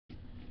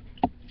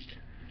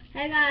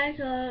Hey guys,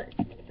 so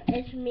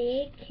it's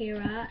me,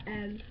 Kira,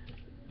 and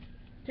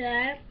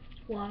today,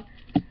 well,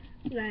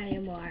 not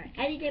anymore.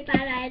 Anything but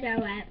I know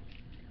it.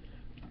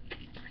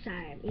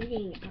 Sorry, I'm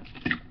eating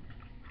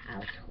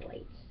house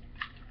toys.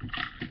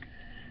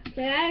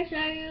 Today I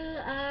show you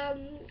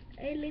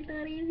a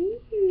little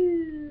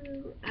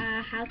review.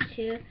 How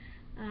to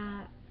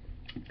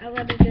I'm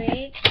gonna be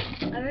doing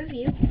a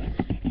review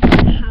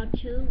on how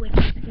to, which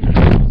is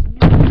gonna be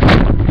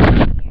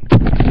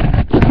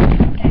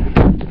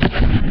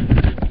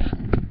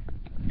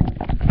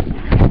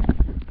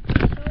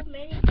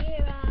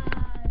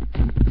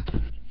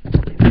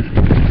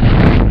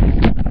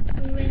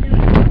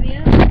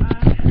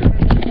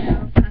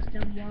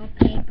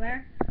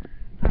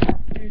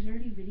there's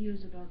already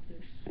videos about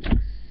this.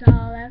 So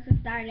let's get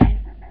started.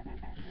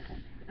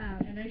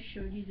 And I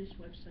showed you this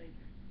website.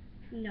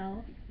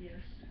 No.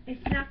 Yes.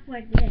 It's not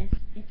for this.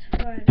 It's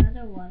for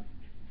another one.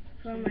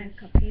 For my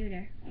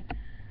computer.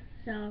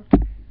 So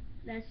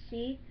let's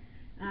see.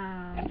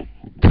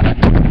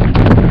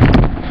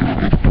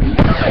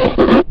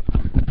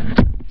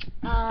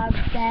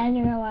 Then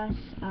you're gonna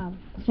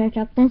search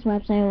up this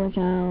website, which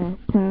I'll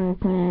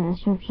put in the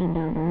description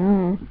down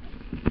below.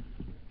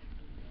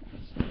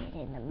 See it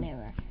in the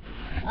mirror.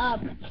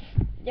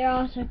 They're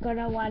also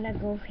gonna wanna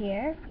go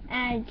here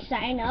and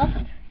sign up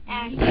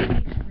and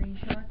take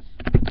screenshots.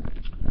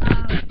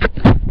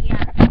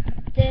 Yeah.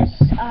 This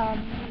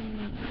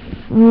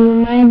you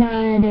might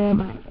not do it,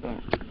 but yeah.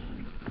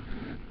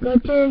 Go to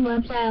the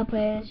website. I'll put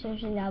it in the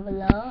description down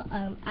below. I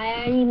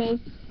already made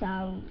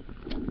some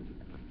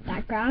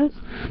backgrounds,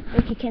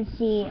 which you can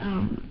see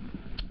on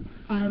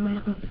my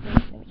home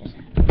page. Let me just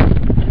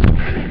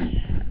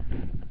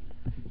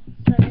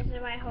so this is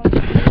my home page.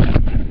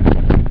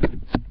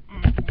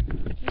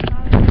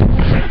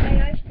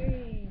 And ice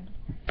cream.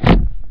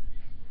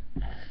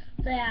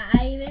 So yeah, I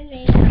even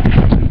made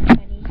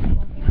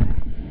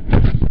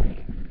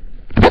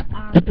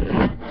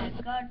that's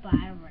good, but I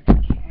don't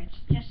really care. It's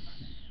just,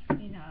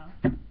 you know,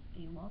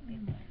 the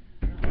wallpaper.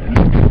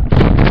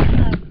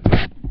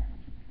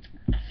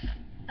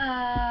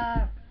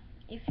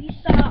 If you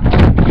saw all that,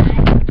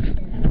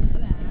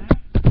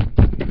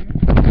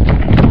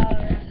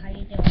 that's how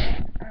you do it.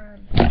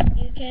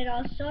 You can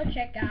also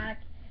check out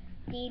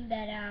the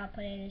that I'll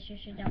put in the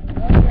description down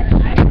below.